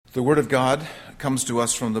The Word of God comes to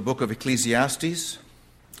us from the book of Ecclesiastes.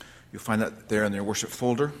 You'll find that there in your worship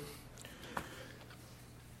folder.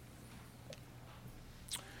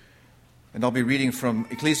 And I'll be reading from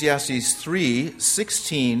Ecclesiastes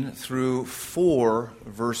 3:16 through 4,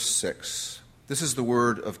 verse 6. This is the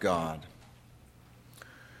Word of God.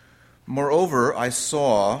 Moreover, I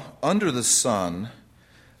saw under the sun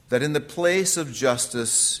that in the place of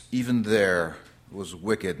justice, even there was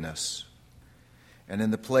wickedness. And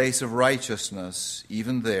in the place of righteousness,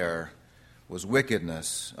 even there was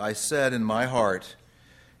wickedness. I said in my heart,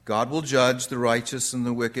 God will judge the righteous and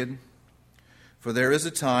the wicked, for there is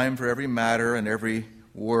a time for every matter and every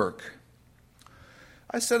work.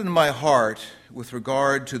 I said in my heart, with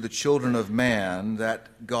regard to the children of man,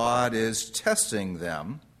 that God is testing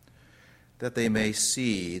them, that they may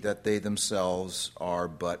see that they themselves are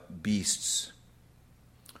but beasts.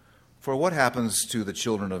 For what happens to the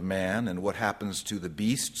children of man and what happens to the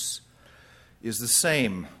beasts is the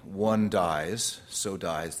same. One dies, so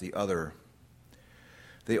dies the other.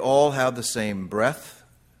 They all have the same breath,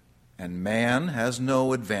 and man has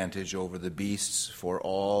no advantage over the beasts, for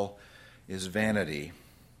all is vanity.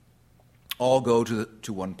 All go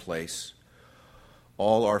to one place.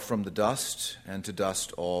 All are from the dust, and to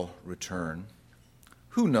dust all return.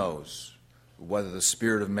 Who knows whether the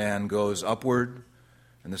spirit of man goes upward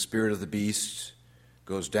and the spirit of the beast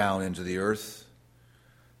goes down into the earth?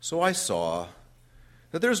 So I saw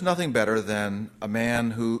that there's nothing better than a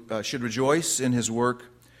man who should rejoice in his work,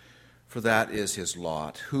 for that is his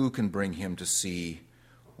lot. Who can bring him to see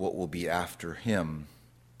what will be after him?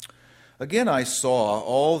 Again I saw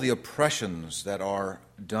all the oppressions that are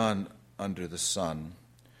done under the sun,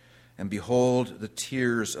 and behold the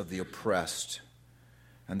tears of the oppressed,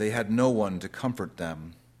 and they had no one to comfort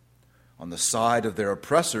them. On the side of their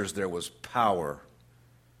oppressors there was power,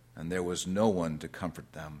 and there was no one to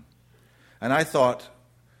comfort them. And I thought,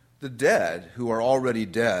 the dead who are already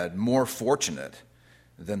dead more fortunate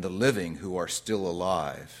than the living who are still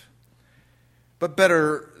alive. But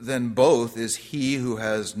better than both is he who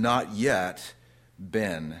has not yet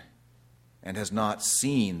been and has not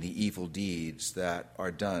seen the evil deeds that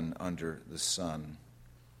are done under the sun.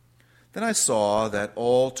 Then I saw that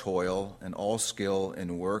all toil and all skill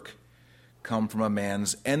in work come from a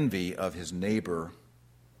man's envy of his neighbor.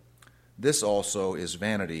 This also is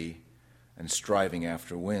vanity and striving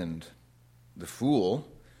after wind. The fool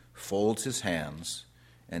folds his hands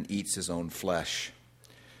and eats his own flesh.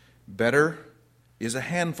 Better is a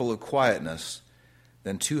handful of quietness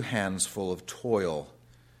than 2 hands full of toil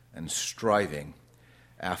and striving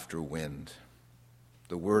after wind.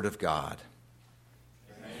 The Word of God.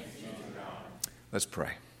 Thanks be to God. Let's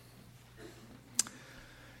pray.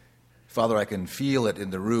 Father, I can feel it in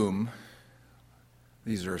the room.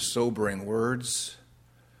 These are sobering words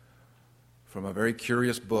from a very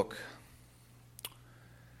curious book.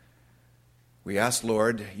 We ask,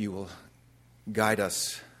 Lord, you will guide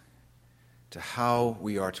us to how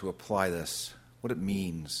we are to apply this, what it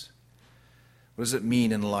means. What does it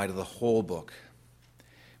mean in light of the whole book?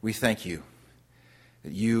 We thank you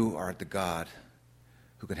that you are the God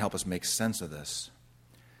who can help us make sense of this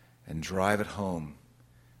and drive it home,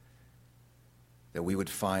 that we would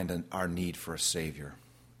find our need for a Savior.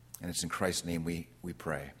 And it's in Christ's name we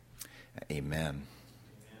pray. Amen.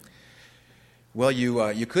 Well,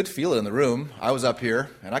 you could feel it in the room. I was up here,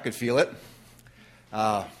 and I could feel it.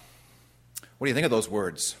 What do you think of those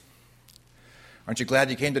words? Aren't you glad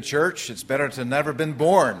you came to church? It's better to never been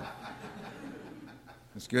born.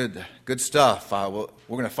 It's good stuff. We're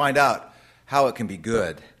going to find out how it can be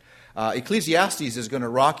good. Ecclesiastes is going to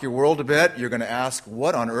rock your world a bit. You're going to ask,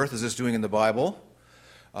 what on earth is this doing in the Bible?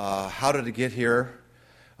 How did it get here?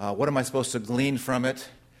 What am I supposed to glean from it?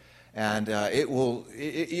 And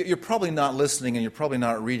you're probably not listening and you're probably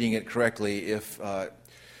not reading it correctly if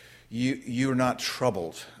you're not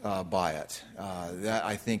troubled by it. That,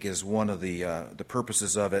 I think, is one of the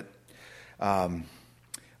purposes of it.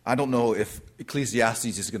 I don't know if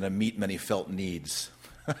Ecclesiastes is going to meet many felt needs.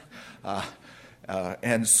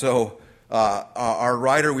 And so our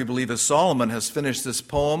writer, we believe, is Solomon, has finished this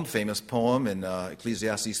poem, famous poem in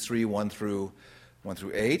Ecclesiastes 3, 1 through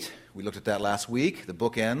 8. We looked at that last week. The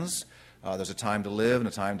book ends. There's a time to live and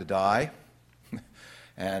a time to die.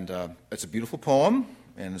 And it's a beautiful poem,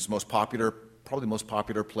 and it's probably the most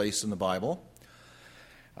popular place in the Bible.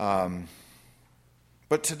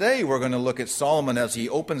 But today we're going to look at Solomon as he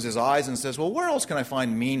opens his eyes and says, well, where else can I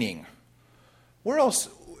find meaning? Where else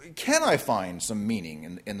can I find some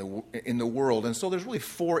meaning in the world? And so there's really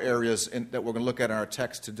 4 areas that we're going to look at in our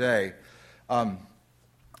text today.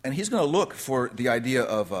 And he's going to look for the idea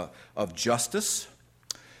of justice.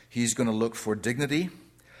 He's going to look for dignity,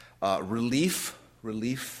 relief,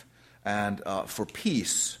 and for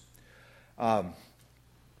peace.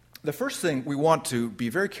 The first thing we want to be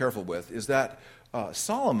very careful with is that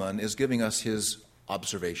Solomon is giving us his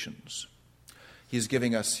observations. He's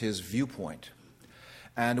giving us his viewpoint.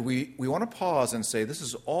 And we want to pause and say this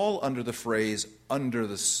is all under the phrase, under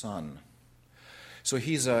the sun. So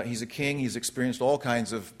he's a king. He's experienced all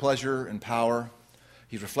kinds of pleasure and power.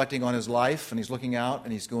 He's reflecting on his life, and he's looking out,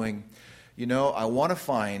 and he's going, I want to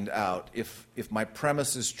find out if my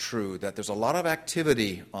premise is true, that there's a lot of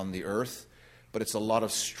activity on the earth, but it's a lot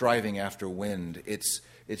of striving after wind. It's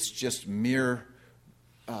just mere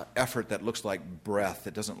effort that looks like breath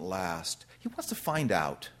that doesn't last. He wants to find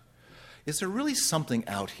out, is there really something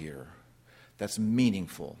out here that's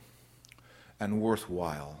meaningful and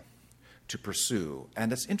worthwhile to pursue?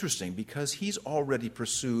 And it's interesting because he's already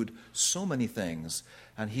pursued so many things,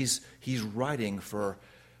 and he's writing for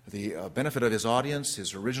the benefit of his audience,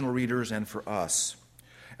 his original readers, and for us.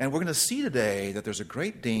 And we're going to see today that there's a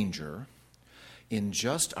great danger in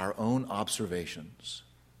just our own observations.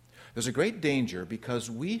 There's a great danger because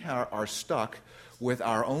we are stuck with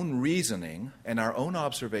our own reasoning and our own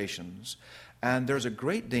observations, and there's a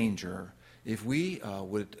great danger if we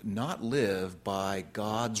would not live by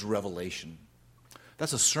God's revelation.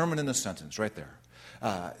 That's a sermon in a sentence right there.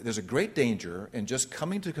 There's a great danger in just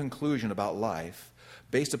coming to a conclusion about life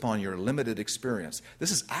based upon your limited experience.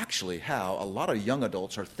 This is actually how a lot of young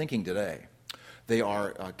adults are thinking today. They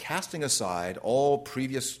are casting aside all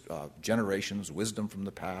previous generations' wisdom from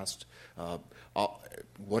the past.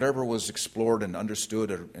 Whatever was explored and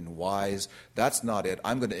understood and wise, that's not it.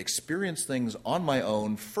 I'm going to experience things on my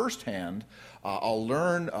own firsthand. I'll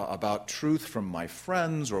learn about truth from my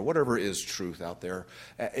friends or whatever is truth out there.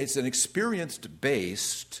 It's an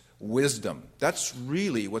experience-based wisdom. That's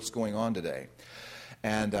really what's going on today.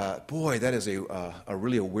 And boy, that is a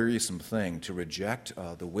really wearisome thing to reject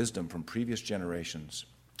the wisdom from previous generations.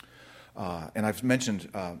 And I've mentioned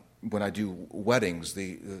when I do weddings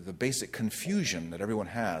the basic confusion that everyone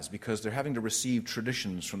has because they're having to receive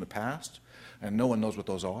traditions from the past, and no one knows what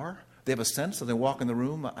those are. They have a sense that they walk in the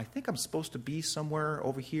room. I think I'm supposed to be somewhere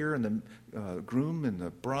over here, and the groom and the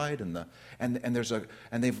bride and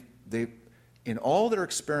they've in all their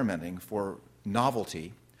experimenting for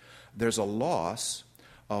novelty, there's a loss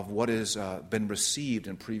of what has been received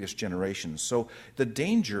in previous generations. So the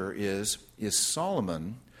danger is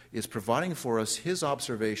Solomon is providing for us his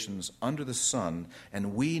observations under the sun,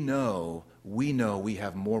 and we know we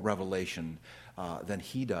have more revelation than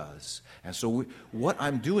he does. And so what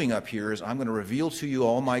I'm doing up here is I'm going to reveal to you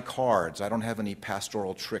all my cards. I don't have any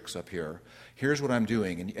pastoral tricks up here. Here's what I'm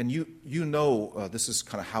doing. And you know this is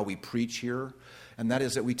kind of how we preach here. And that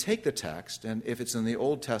is that we take the text, and if it's in the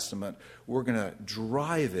Old Testament, we're going to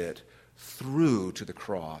drive it through to the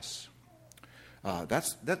cross.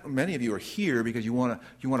 That many of you are here because you want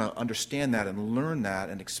to understand that and learn that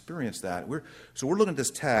and experience that. So we're looking at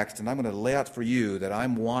this text, and I'm going to lay out for you that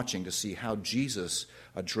I'm watching to see how Jesus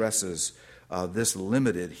addresses this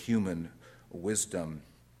limited human wisdom.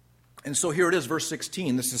 And so here it is, verse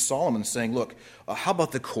 16. This is Solomon saying, look, how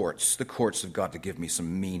about the courts? The courts have got to give me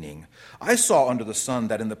some meaning. I saw under the sun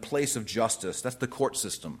that in the place of justice, that's the court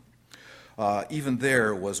system, even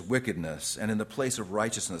there was wickedness. And in the place of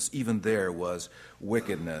righteousness, even there was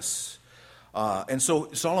wickedness. And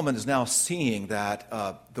so Solomon is now seeing that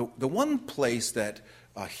the one place that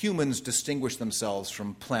humans distinguish themselves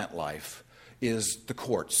from plant life is the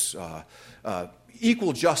courts.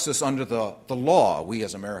 Equal justice under the law, we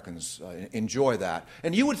as Americans enjoy that.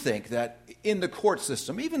 And you would think that in the court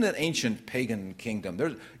system, even in ancient pagan kingdom,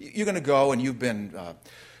 you're going to go and you've been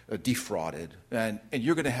defrauded, and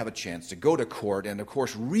you're going to have a chance to go to court, and of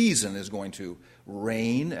course reason is going to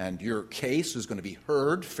reign, and your case is going to be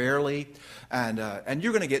heard fairly, and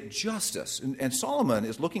you're going to get justice. And Solomon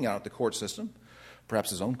is looking out at the court system,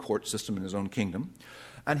 perhaps his own court system in his own kingdom,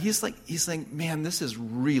 and he's saying, man, this is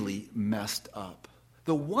really messed up.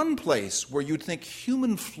 The one place where you'd think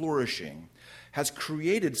human flourishing has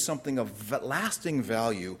created something of lasting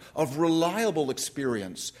value, of reliable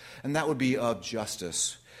experience, and that would be of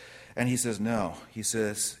justice. And he says, no. He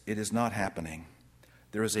says, it is not happening.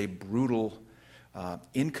 There is a brutal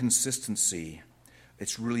inconsistency.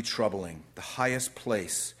 It's really troubling. The highest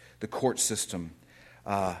place, the court system,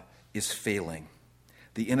 is failing.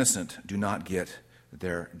 The innocent do not get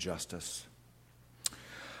their justice.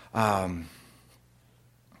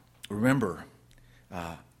 Remember,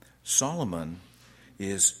 Solomon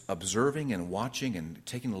is observing and watching and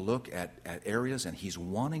taking a look at areas, and he's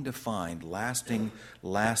wanting to find lasting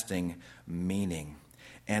meaning.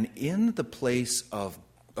 And in the place of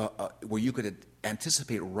where you could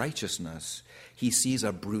anticipate righteousness, he sees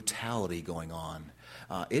a brutality going on.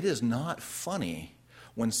 It is not funny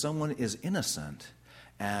when someone is innocent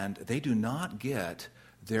and they do not get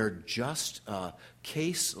their just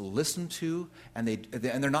case listened to, and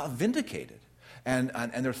they're not vindicated. And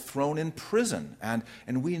they're thrown in prison.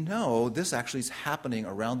 And we know this actually is happening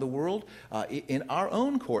around the world. In our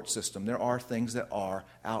own court system, there are things that are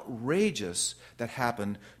outrageous that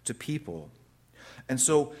happen to people. And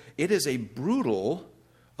so it is a brutal,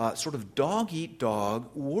 sort of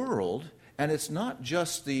dog-eat-dog world. And it's not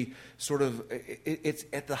just the sort of, it's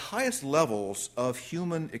at the highest levels of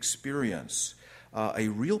human experience. A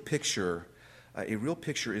real picture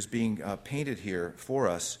is being painted here for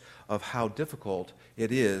us of how difficult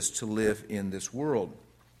it is to live in this world.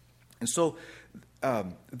 And so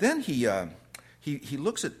then he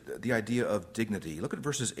looks at the idea of dignity. Look at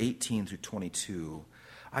verses 18 through 22.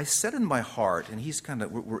 I said in my heart, and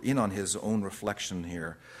we're in on his own reflection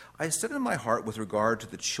here. I said in my heart with regard to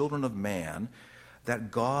the children of man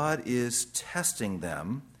that God is testing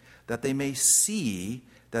them, that they may see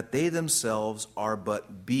that they themselves are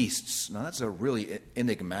but beasts. Now that's a really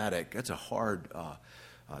enigmatic, that's a hard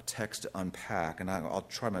text to unpack, and I'll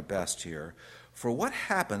try my best here. For what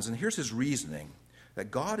happens, and here's his reasoning,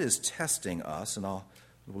 that God is testing us, and we'll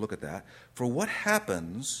look at that. For what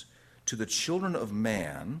happens to the children of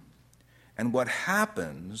man and what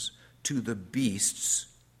happens to the beasts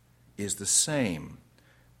is the same.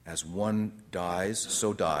 As one dies,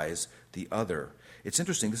 so dies the other. It's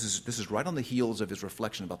interesting, this is right on the heels of his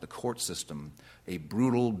reflection about the court system, a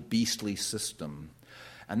brutal, beastly system.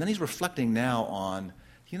 And then he's reflecting now on,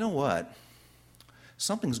 you know what?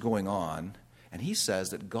 Something's going on, and he says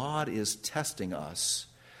that God is testing us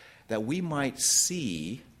that we might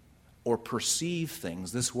see or perceive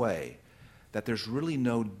things this way, that there's really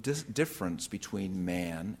no difference between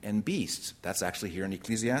man and beast. That's actually here in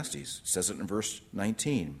Ecclesiastes. It says it in verse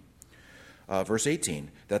 19. Verse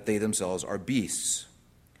 18, that they themselves are beasts.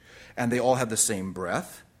 And they all have the same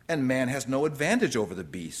breath, and man has no advantage over the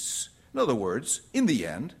beasts. In other words, in the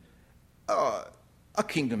end, a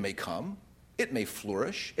kingdom may come, it may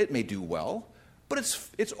flourish, it may do well, but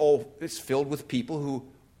it's filled with people who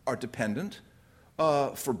are dependent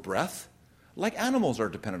for breath, like animals are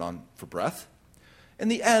dependent on for breath. In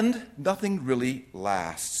the end, nothing really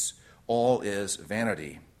lasts. All is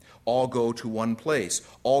vanity. All go to one place.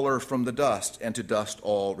 All are from the dust, and to dust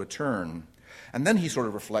all return. And then he sort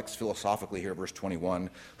of reflects philosophically here, verse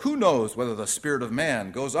 21. Who knows whether the spirit of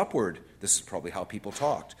man goes upward? This is probably how people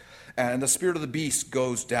talked. And the spirit of the beast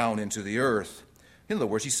goes down into the earth. In other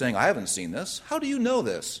words, he's saying, I haven't seen this. How do you know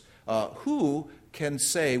this? Who can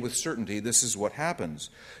say with certainty this is what happens?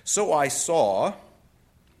 So I saw,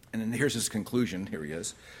 and then here's his conclusion. Here he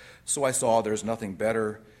is. So I saw there's nothing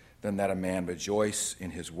better than that a man rejoice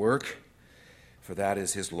in his work, for that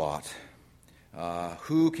is his lot.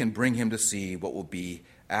 Who can bring him to see what will be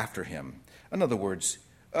after him? In other words,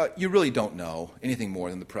 you really don't know anything more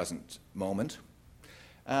than the present moment.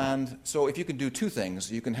 And so if you can do two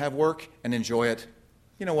things, you can have work and enjoy it,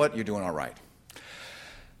 you know what, you're doing all right.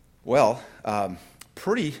 Well,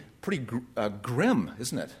 pretty grim,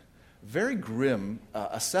 isn't it? Very grim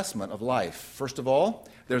assessment of life. First of all,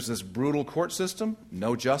 there's this brutal court system,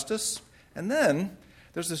 no justice. And then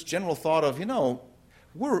there's this general thought of,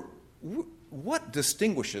 what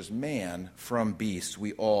distinguishes man from beast?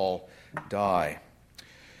 We all die.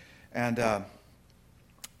 And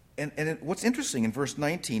what's interesting in verse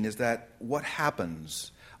 19 is that what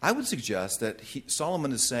happens? I would suggest that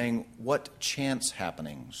Solomon is saying what chance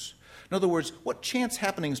happenings. In other words, what chance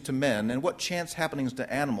happenings to men and what chance happenings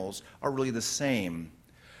to animals are really the same.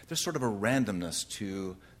 There's sort of a randomness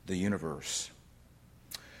to the universe.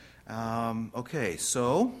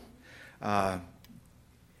 So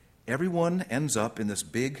everyone ends up in this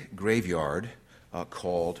big graveyard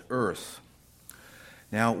called Earth.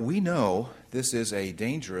 Now, we know this is a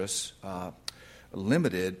dangerous,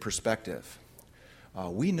 limited perspective.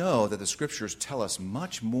 We know that the Scriptures tell us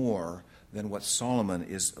much more than what Solomon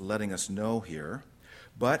is letting us know here.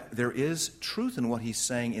 But there is truth in what he's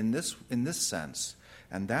saying in this sense,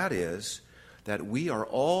 and that is that we are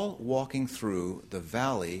all walking through the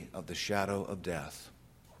valley of the shadow of death.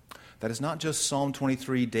 That is not just Psalm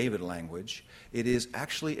 23 David language. It is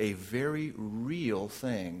actually a very real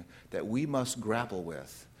thing that we must grapple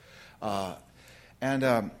with.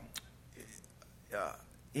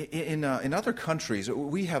 In other countries,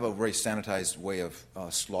 we have a very sanitized way of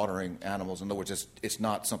slaughtering animals. In other words, it's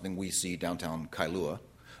not something we see downtown Kailua.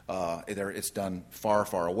 It's done far,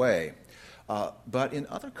 far away. But in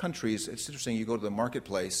other countries, it's interesting. You go to the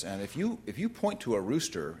marketplace, and if you point to a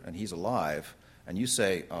rooster and he's alive, and you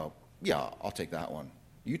say, "Oh, yeah, I'll take that one,"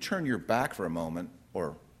 you turn your back for a moment,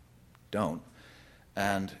 or don't,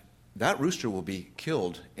 and that rooster will be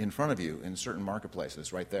killed in front of you in certain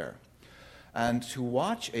marketplaces right there. And to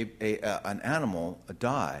watch an animal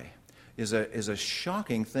die is a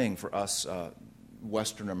shocking thing for us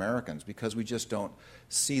Western Americans, because we just don't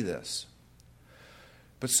see this.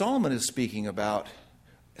 But Solomon is speaking about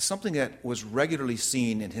something that was regularly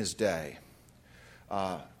seen in his day.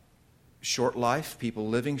 Short life, people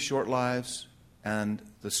living short lives, and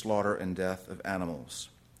the slaughter and death of animals.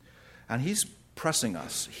 And he's pressing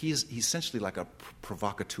us. He's essentially like a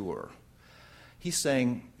provocateur. He's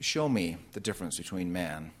saying, show me the difference between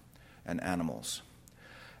man and animals.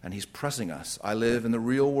 And he's pressing us. I live in the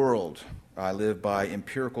real world. I live by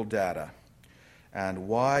empirical data. And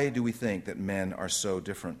why do we think that men are so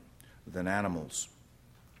different than animals?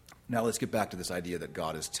 Now let's get back to this idea that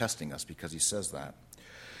God is testing us, because he says that.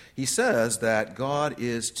 He says that God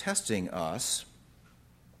is testing us,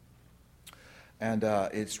 and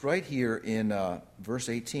it's right here in verse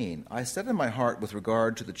 18. I said in my heart with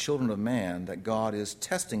regard to the children of man that God is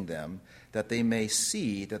testing them, that they may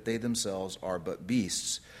see that they themselves are but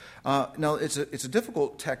beasts. Now, it's a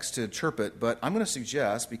difficult text to interpret, but I'm going to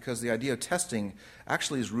suggest, because the idea of testing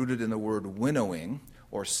actually is rooted in the word winnowing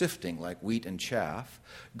or sifting, like wheat and chaff.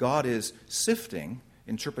 God is sifting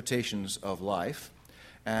interpretations of life,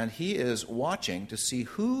 and he is watching to see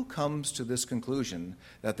who comes to this conclusion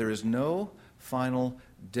that there is no final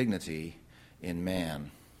dignity in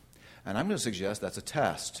man. And I'm going to suggest that's a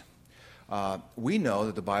test. We know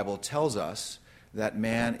that the Bible tells us that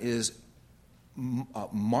man is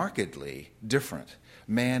markedly different.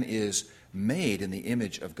 Man is made in the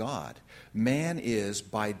image of God. Man is,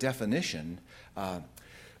 by definition,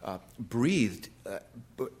 breathed.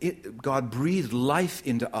 God breathed life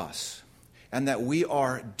into us, and that we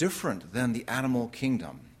are different than the animal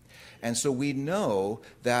kingdom. And so we know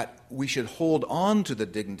that we should hold on to the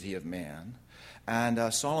dignity of man.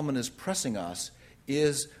 And Solomon is pressing us,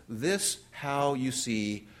 is this how you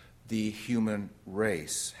see the human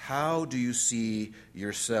race? How do you see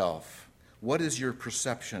yourself? What is your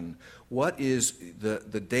perception? What is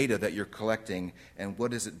the data that you're collecting, and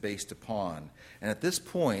what is it based upon? And at this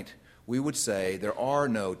point, we would say there are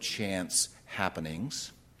no chance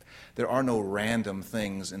happenings. There are no random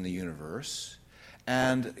things in the universe.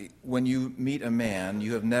 And when you meet a man,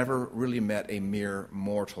 you have never really met a mere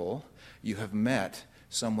mortal. You have met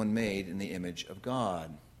someone made in the image of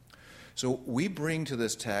God. So we bring to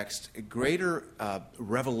this text a greater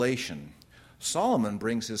revelation. Solomon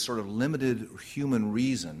brings his sort of limited human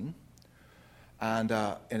reason and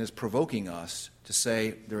is provoking us to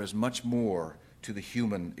say there is much more to the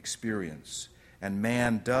human experience, and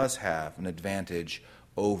man does have an advantage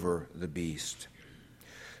over the beast.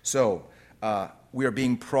 So we are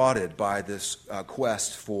being prodded by this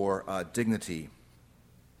quest for dignity.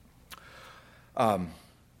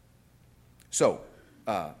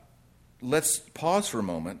 Let's pause for a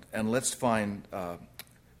moment and let's find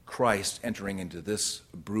Christ entering into this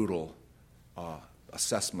brutal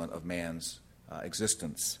assessment of man's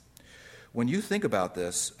existence. When you think about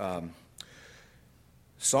this,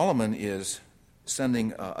 Solomon is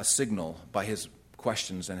sending a signal by his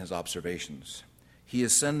questions and his observations. He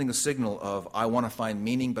is sending a signal of, I want to find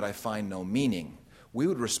meaning, but I find no meaning. We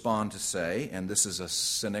would respond to say, and this is a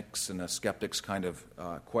cynic's and a skeptic's kind of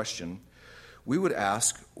question, we would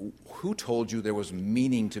ask, who told you there was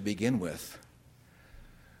meaning to begin with?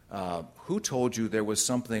 Who told you there was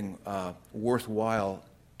something worthwhile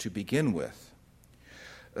to begin with?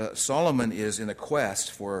 Solomon is in a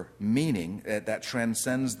quest for meaning that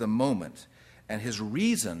transcends the moment, and his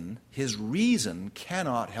reason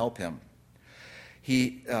cannot help him.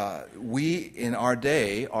 We in our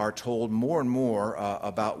day are told more and more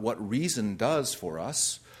about what reason does for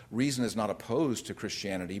us. Reason is not opposed to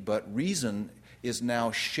Christianity, but reason is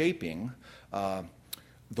now shaping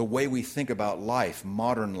the way we think about life,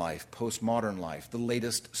 modern life, postmodern life, the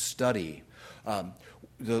latest study,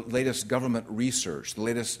 the latest government research, the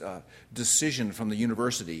latest decision from the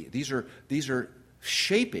university. These are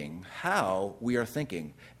shaping how we are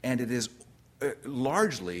thinking, and it is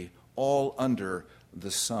largely all under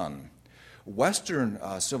the sun. Western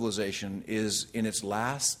civilization is in its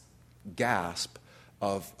last gasp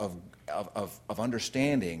of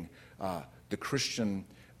understanding the Christian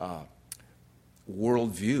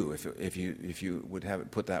worldview, if you would have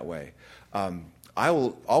it put that way. I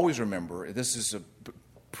will always remember, this is a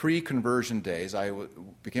pre-conversion days. I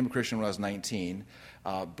became a Christian when I was 19,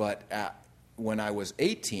 but when I was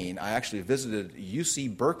 18, I actually visited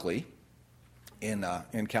UC Berkeley in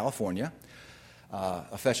California,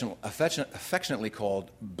 affectionately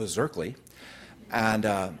called Berkeley. And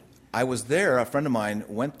I was there. A friend of mine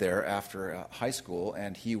went there after high school,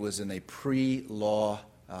 and he was in a pre-law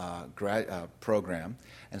program.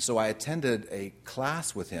 And so I attended a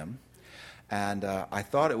class with him. And I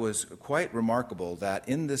thought it was quite remarkable that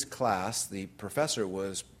in this class, the professor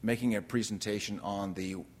was making a presentation on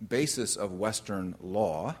the basis of Western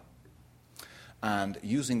law and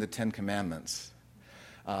using the Ten Commandments.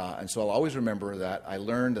 And so I'll always remember that I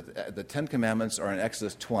learned that the Ten Commandments are in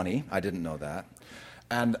Exodus 20. I didn't know that.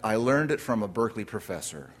 And I learned it from a Berkeley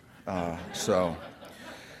professor. So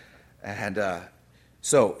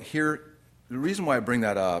here, the reason why I bring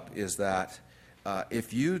that up is that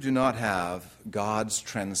if you do not have God's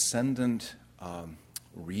transcendent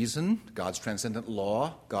reason, God's transcendent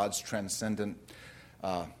law, God's transcendent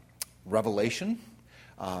revelation,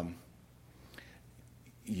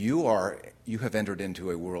 you have entered into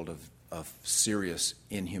a world of serious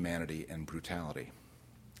inhumanity and brutality.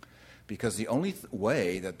 Because the only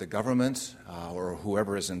way that the government or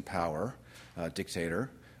whoever is in power, dictator,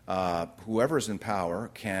 whoever is in power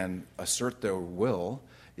can assert their will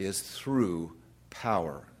is through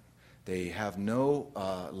power. They have no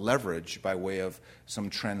leverage by way of some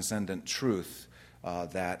transcendent truth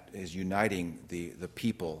that is uniting the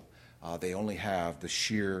people. They only have the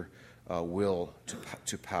sheer will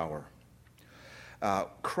to power.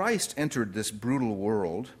 Christ entered this brutal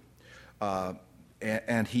world,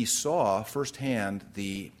 and he saw firsthand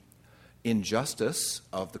the injustice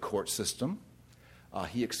of the court system.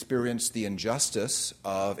 He experienced the injustice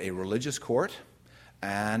of a religious court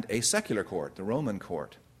and a secular court, the Roman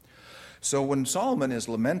court. So when Solomon is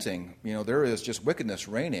lamenting, there is just wickedness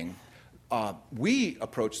reigning, we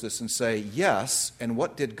approach this and say, yes, and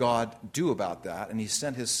what did God do about that? And he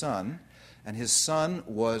sent his son, and his son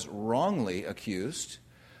was wrongly accused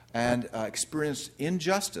and experienced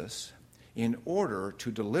injustice in order to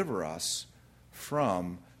deliver us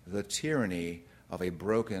from the tyranny of a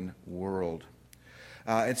broken world.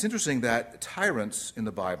 It's interesting that tyrants in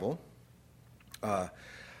the Bible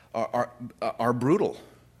are brutal.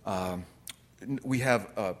 We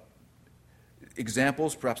have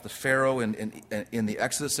examples, perhaps the Pharaoh in the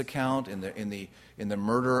Exodus account, in the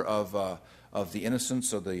murder of the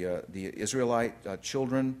innocents of the Israelite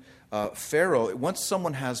children. Pharaoh, once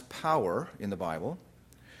someone has power in the Bible,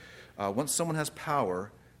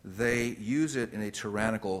 they use it in a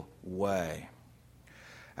tyrannical way.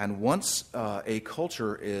 And once a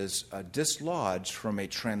culture is dislodged from a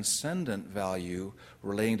transcendent value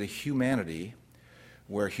relating to humanity,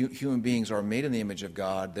 where human beings are made in the image of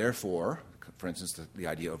God, therefore, for instance, the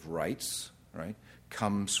idea of rights, right,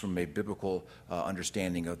 comes from a biblical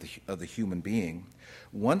understanding of the human being.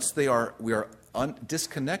 Once we are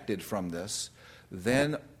disconnected from this,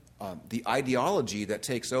 then the ideology that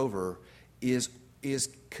takes over is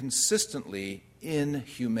consistently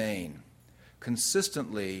inhumane.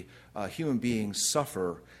 Consistently, human beings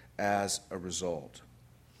suffer as a result.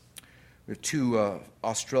 We have two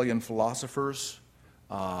Australian philosophers.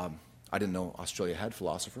 I didn't know Australia had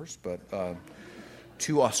philosophers, but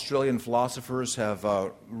two Australian philosophers have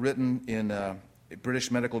written in a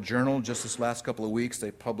British Medical Journal just this last couple of weeks.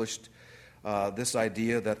 They published this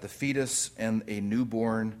idea that the fetus and a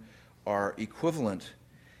newborn are equivalent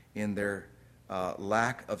in their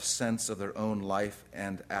lack of sense of their own life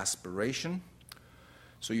and aspiration.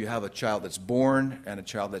 So you have a child that's born and a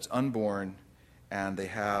child that's unborn, and they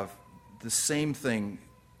have the same thing.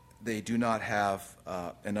 They do not have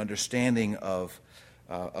an understanding of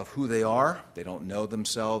who they are. They don't know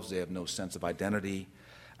themselves. They have no sense of identity.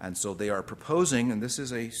 And so they are proposing, and this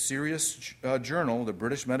is a serious journal, the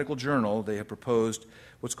British Medical Journal, they have proposed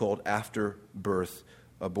what's called after-birth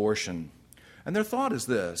abortion. And their thought is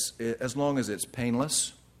this: as long as it's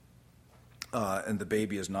painless and the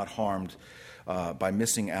baby is not harmed by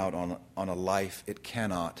missing out on a life it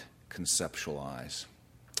cannot conceptualize.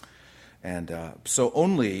 And so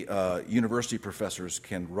only university professors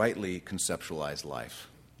can rightly conceptualize life.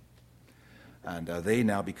 And they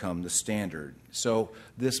now become the standard. So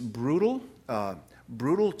this brutal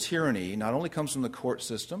tyranny not only comes from the court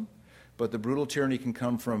system, but the brutal tyranny can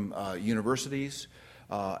come from universities.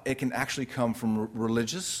 It can actually come from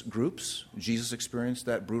religious groups. Jesus experienced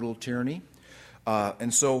that brutal tyranny.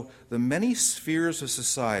 And so the many spheres of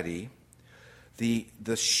society,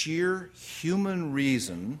 the sheer human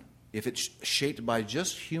reason, if it's shaped by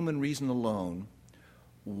just human reason alone,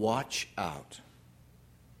 watch out.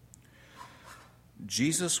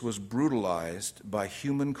 Jesus was brutalized by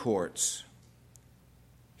human courts,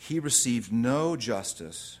 he received no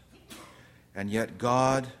justice, and yet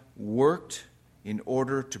God worked in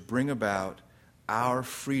order to bring about our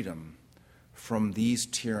freedom from these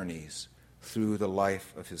tyrannies through the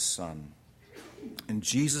life of his Son. And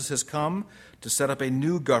Jesus has come to set up a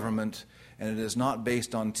new government, and it is not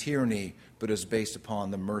based on tyranny, but is based upon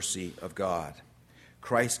the mercy of God.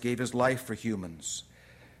 Christ gave his life for humans.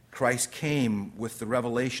 Christ came with the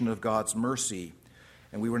revelation of God's mercy,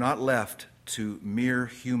 and we were not left to mere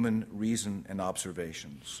human reason and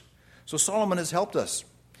observations. So Solomon has helped us.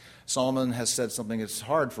 Solomon has said something that's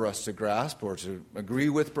hard for us to grasp or to agree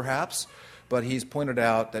with, perhaps, but he's pointed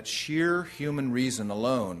out that sheer human reason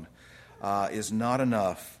alone is not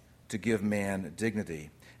enough to give man dignity.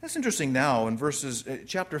 That's interesting now in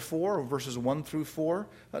chapter 4, verses 1 through 4.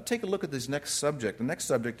 Take a look at this next subject. The next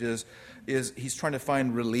subject is he's trying to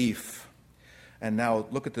find relief. And now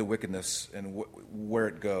look at the wickedness and where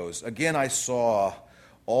it goes. Again, I saw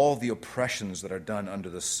all the oppressions that are done under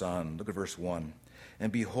the sun. Look at verse 1.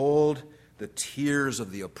 And behold, the tears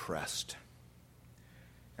of the oppressed,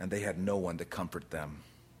 and they had no one to comfort them.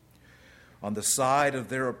 On the side of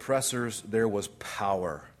their oppressors there was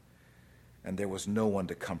power, and there was no one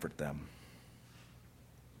to comfort them.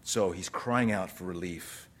 So he's crying out for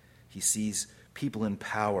relief. He sees people in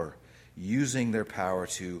power using their power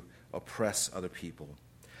to oppress other people.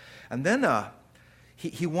 And then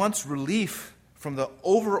he wants relief from the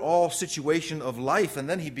overall situation of life, and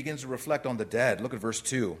then he begins to reflect on the dead. Look at verse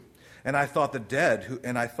 2. And I thought the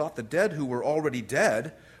dead who were already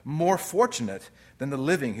dead more fortunate than the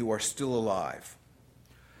living who are still alive.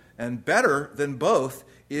 And better than both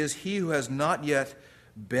is he who has not yet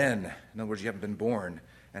been, in other words, you haven't been born,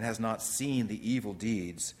 and has not seen the evil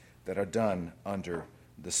deeds that are done under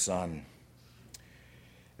the sun.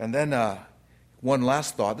 And then one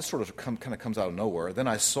last thought, this sort of kind of comes out of nowhere. Then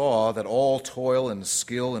I saw that all toil and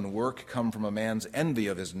skill and work come from a man's envy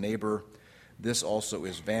of his neighbor. This also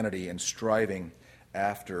is vanity and striving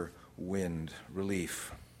after wind.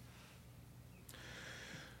 Relief.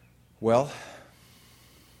 Well,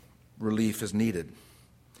 relief is needed.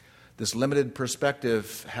 This limited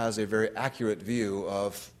perspective has a very accurate view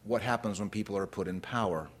of what happens when people are put in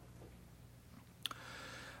power.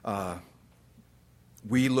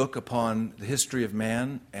 We look upon the history of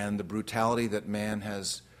man and the brutality that man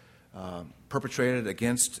has perpetrated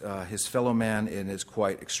against his fellow man, and is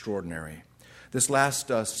quite extraordinary. This last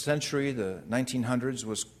century, the 1900s,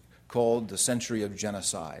 was called the century of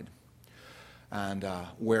genocide, and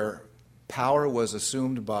where power was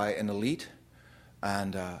assumed by an elite,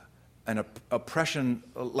 and an oppression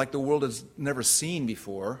like the world has never seen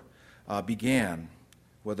before began,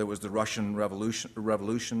 whether it was the Russian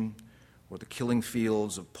Revolution or the killing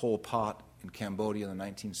fields of Pol Pot in Cambodia in the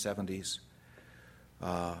 1970s.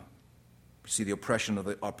 You see the oppression of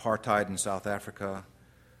the apartheid in South Africa.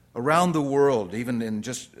 Around the world, even in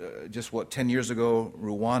just 10 years ago,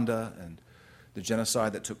 Rwanda and the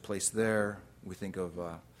genocide that took place there. We think of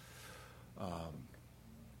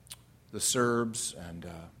the Serbs and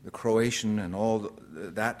the Croatian and all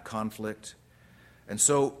that conflict. And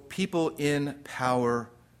so people in power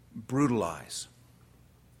brutalize.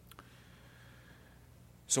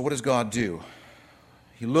 So what does God do?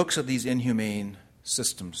 He looks at these inhumane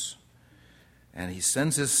systems, and he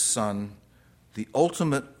sends his Son, the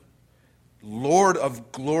ultimate Lord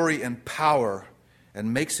of glory and power,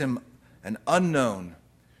 and makes him an unknown,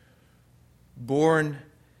 born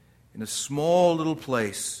in a small little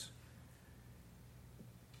place.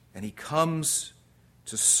 And he comes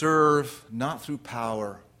to serve not through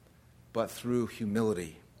power, but through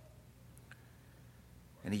humility.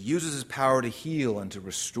 And he uses his power to heal and to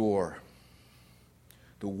restore.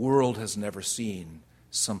 The world has never seen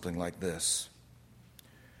something like this.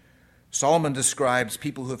 Solomon describes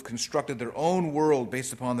people who have constructed their own world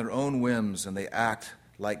based upon their own whims, and they act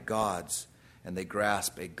like gods, and they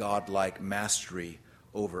grasp a godlike mastery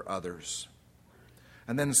over others.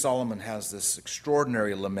 And then Solomon has this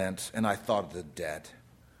extraordinary lament, and I thought of the dead.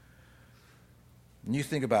 And you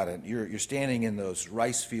think about it, you're standing in those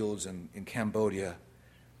rice fields in Cambodia,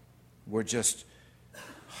 where just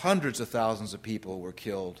hundreds of thousands of people were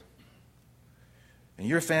killed. And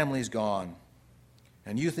your family's gone.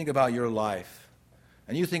 And you think about your life.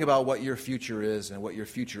 And you think about what your future is and what your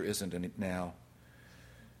future isn't now.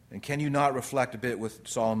 And can you not reflect a bit with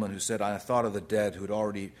Solomon, who said, I thought of the dead who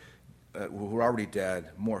were already dead,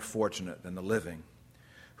 more fortunate than the living,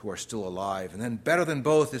 who are still alive. And then better than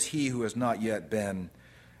both is he who has not yet been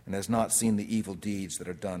and has not seen the evil deeds that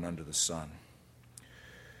are done under the sun.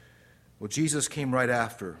 Well, Jesus came right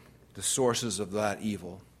after the sources of that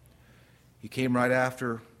evil. He came right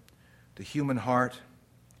after the human heart.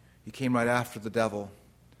 He came right after the devil,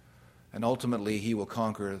 and ultimately he will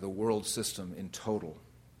conquer the world system in total.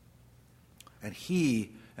 And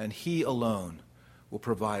he alone will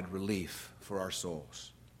provide relief for our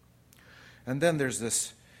souls. And then there's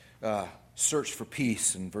this search for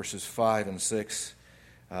peace in verses 5 and 6.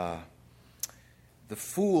 The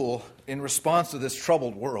fool, in response to this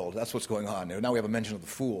troubled world, that's what's going on. Now we have a mention of the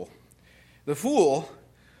fool. The fool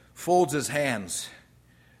folds his hands.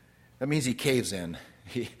 That means he caves in.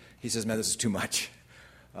 He says, man, this is too much.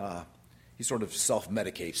 He sort of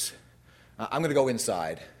self-medicates. I'm going to go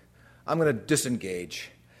inside. I'm going to disengage.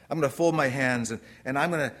 I'm going to fold my hands, and I'm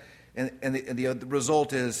going to, and the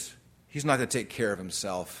result is he's not going to take care of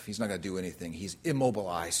himself. He's not going to do anything. He's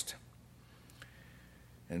immobilized.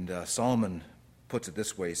 And Solomon puts it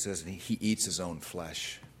this way. He says he eats his own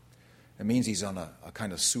flesh. It means he's on a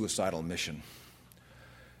kind of suicidal mission.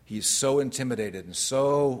 He's so intimidated and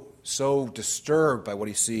so disturbed by what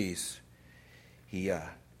he sees, he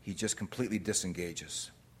just completely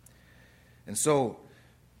disengages. And so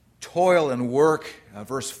toil and work,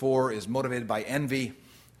 verse 4, is motivated by envy.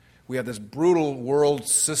 We have this brutal world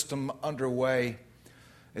system underway.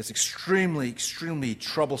 It's extremely, extremely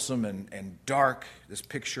troublesome and dark, this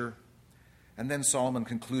picture. And then Solomon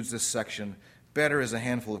concludes this section, better is a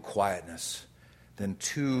handful of quietness than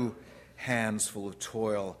 2 hands full of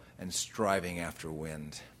toil and striving after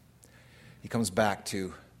wind. He comes back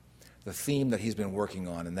to the theme that he's been working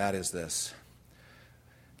on, and that is this.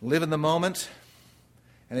 Live in the moment,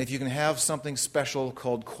 and if you can have something special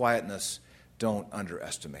called quietness, don't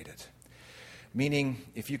underestimate it. Meaning,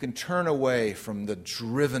 if you can turn away from the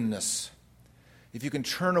drivenness, if you can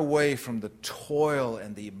turn away from the toil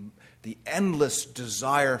and the endless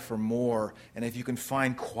desire for more, and if you can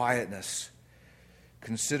find quietness,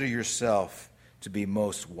 consider yourself to be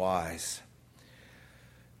most wise.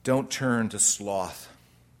 Don't turn to sloth,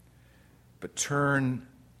 but turn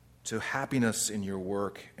to happiness in your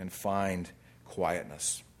work and find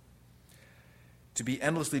quietness. To be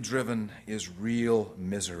endlessly driven is real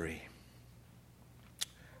misery.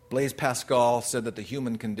 Blaise Pascal said that the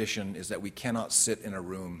human condition is that we cannot sit in a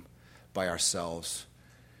room by ourselves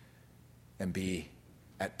and be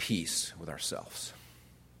at peace with ourselves.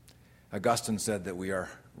 Augustine said that we are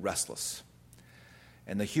restless.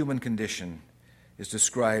 And the human condition is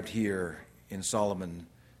described here in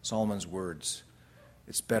Solomon's words.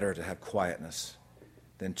 It's better to have quietness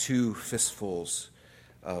than 2 fistfuls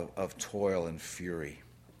of toil and fury.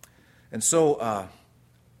 And so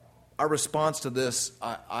our response to this,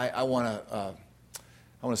 I want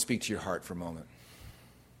to speak to your heart for a moment.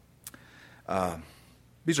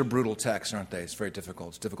 These are brutal texts, aren't they? It's very difficult.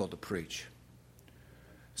 It's difficult to preach.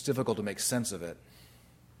 It's difficult to make sense of it.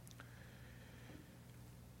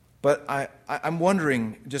 But I'm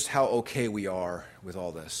wondering just how okay we are with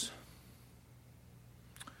all this.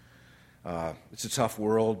 It's a tough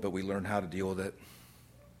world, but we learn how to deal with it.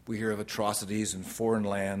 We hear of atrocities in foreign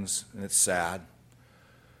lands, and it's sad.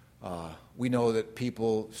 We know that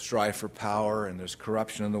people strive for power, and there's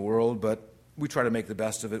corruption in the world, but we try to make the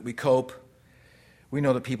best of it. We cope. We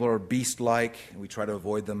know that people are beast-like, and we try to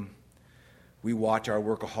avoid them. We watch our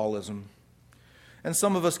workaholism. And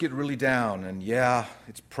some of us get really down, and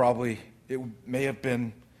it may have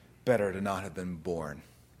been better to not have been born.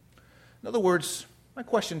 In other words, my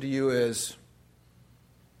question to you is,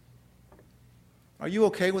 are you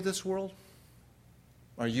okay with this world?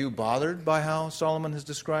 Are you bothered by how Solomon has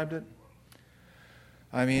described it?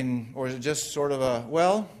 I mean, or is it just sort of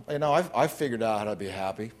I've figured out how to be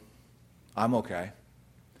happy. I'm okay.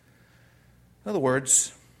 In other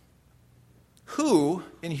words, who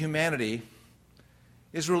in humanity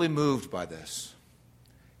is really moved by this?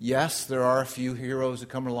 Yes, there are a few heroes that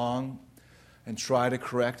come along and try to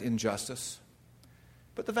correct injustice.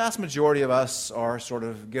 But the vast majority of us are sort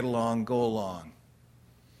of get along, go along.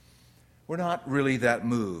 We're not really that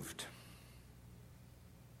moved.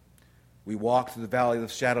 We walk through the valley of the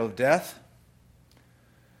shadow of death.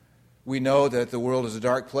 We know that the world is a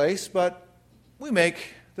dark place, but we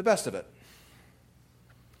make the best of it.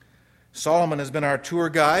 Solomon has been our tour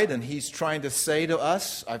guide, and he's trying to say to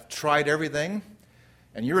us, I've tried everything,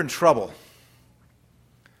 and you're in trouble.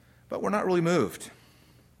 But we're not really moved.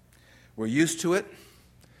 We're used to it.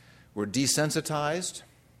 We're desensitized.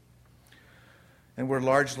 And we're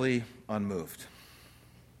largely unmoved.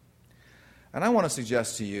 And I want to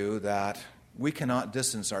suggest to you that we cannot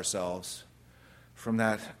distance ourselves from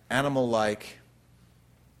that animal-like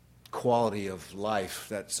quality of life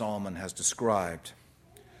that Solomon has described.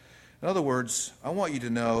 In other words, I want you to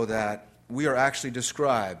know that we are actually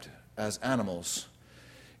described as animals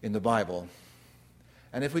in the Bible,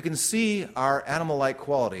 And if we can see our animal-like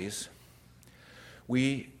qualities,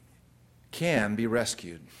 we can be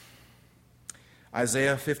rescued.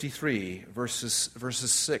 Isaiah 53, verse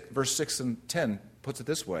 6 and 10 puts it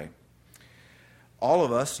this way. All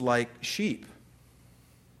of us like sheep.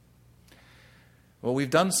 Well, we've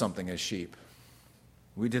done something as sheep.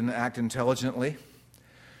 We didn't act intelligently.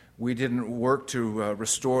 We didn't work to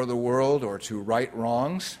restore the world or to right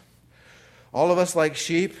wrongs. All of us like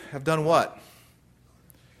sheep have done what?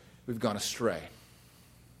 We've gone astray.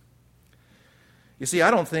 You see,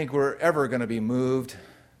 I don't think we're ever going to be moved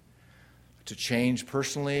to change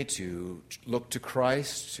personally, to look to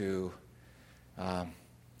Christ, to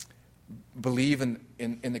believe in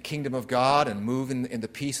the kingdom of God and move in the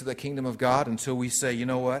peace of the kingdom of God until we say, you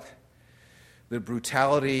know what? The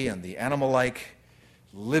brutality and the animal-like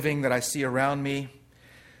living that I see around me,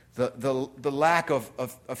 the lack of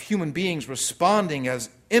human beings responding as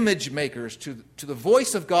image makers to the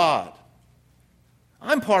voice of God.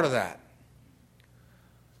 I'm part of that.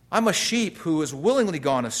 I'm a sheep who has willingly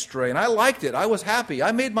gone astray, and I liked it. I was happy.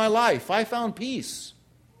 I made my life. I found peace.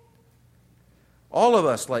 All of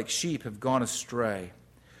us, like sheep, have gone astray.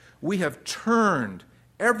 We have turned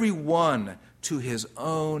every one to his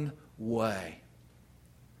own way.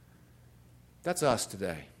 That's us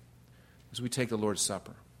today as we take the Lord's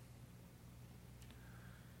Supper.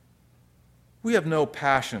 We have no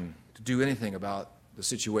passion to do anything about the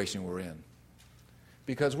situation we're in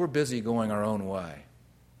because we're busy going our own way.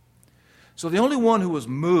 So the only one who was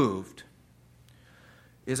moved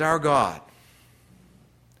is our God.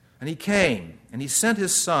 And he came, and he sent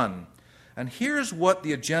his Son. And here's what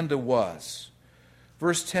the agenda was.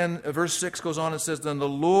 Verse 6 goes on and says, Then the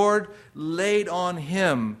Lord laid on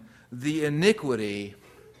him the iniquity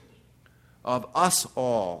of us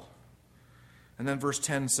all. And then verse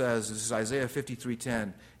 10 says, this is Isaiah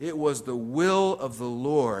 53:10, it was the will of the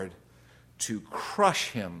Lord to crush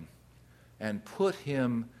him and put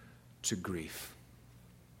him to grief.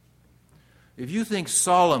 If you think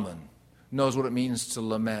Solomon knows what it means to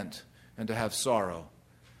lament and to have sorrow,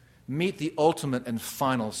 meet the ultimate and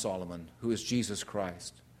final Solomon, who is Jesus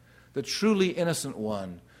Christ, the truly innocent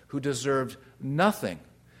one who deserved nothing,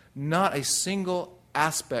 not a single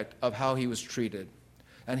aspect of how he was treated.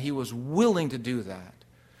 And he was willing to do that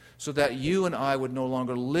so that you and I would no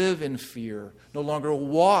longer live in fear, no longer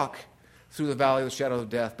walk through the valley of the shadow of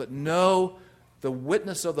death, but know the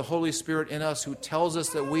witness of the Holy Spirit in us who tells us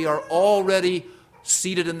that we are already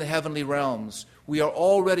seated in the heavenly realms. We are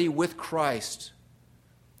already with Christ.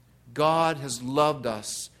 God has loved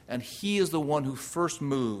us, and he is the one who first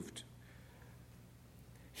moved.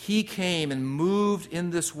 He came and moved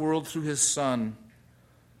in this world through his Son,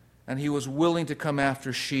 and he was willing to come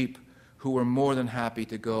after sheep who were more than happy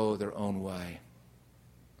to go their own way.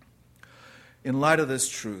 In light of this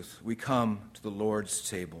truth, we come to the Lord's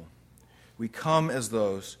table. We come as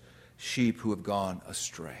those sheep who have gone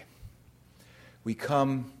astray. We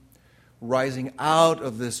come rising out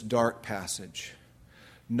of this dark passage,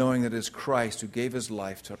 knowing that it is Christ who gave his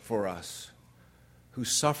life for us, who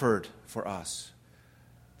suffered for us,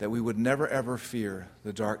 that we would never ever fear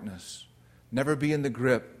the darkness, never be in the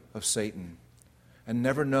grip of Satan, and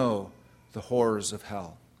never know the horrors of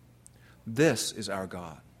hell. This is our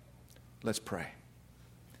God. Let's pray.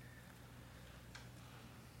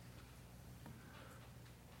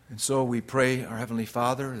 And so we pray, our Heavenly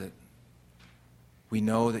Father, that we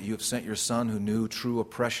know that you have sent your Son who knew true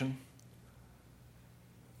oppression.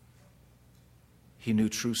 He knew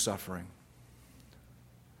true suffering.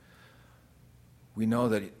 We know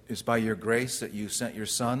that it is by your grace that you sent your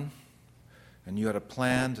Son, and you had a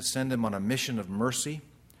plan to send him on a mission of mercy,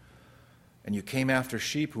 and you came after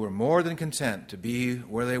sheep who were more than content to be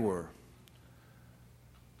where they were.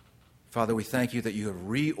 Father, we thank you that you have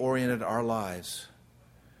reoriented our lives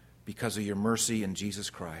because of your mercy in Jesus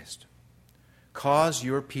Christ. Cause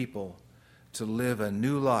your people to live a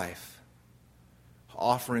new life,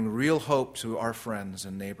 offering real hope to our friends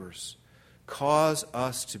and neighbors. Cause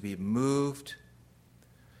us to be moved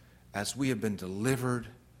as we have been delivered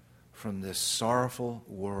from this sorrowful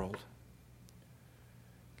world.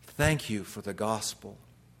 Thank you for the gospel.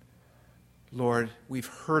 Lord, we've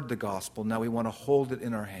heard the gospel. Now we want to hold it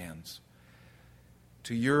in our hands.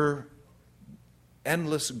 To your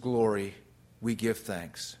endless glory, we give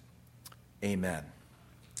thanks. Amen.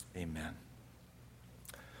 Amen.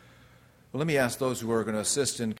 Well, let me ask those who are going to assist in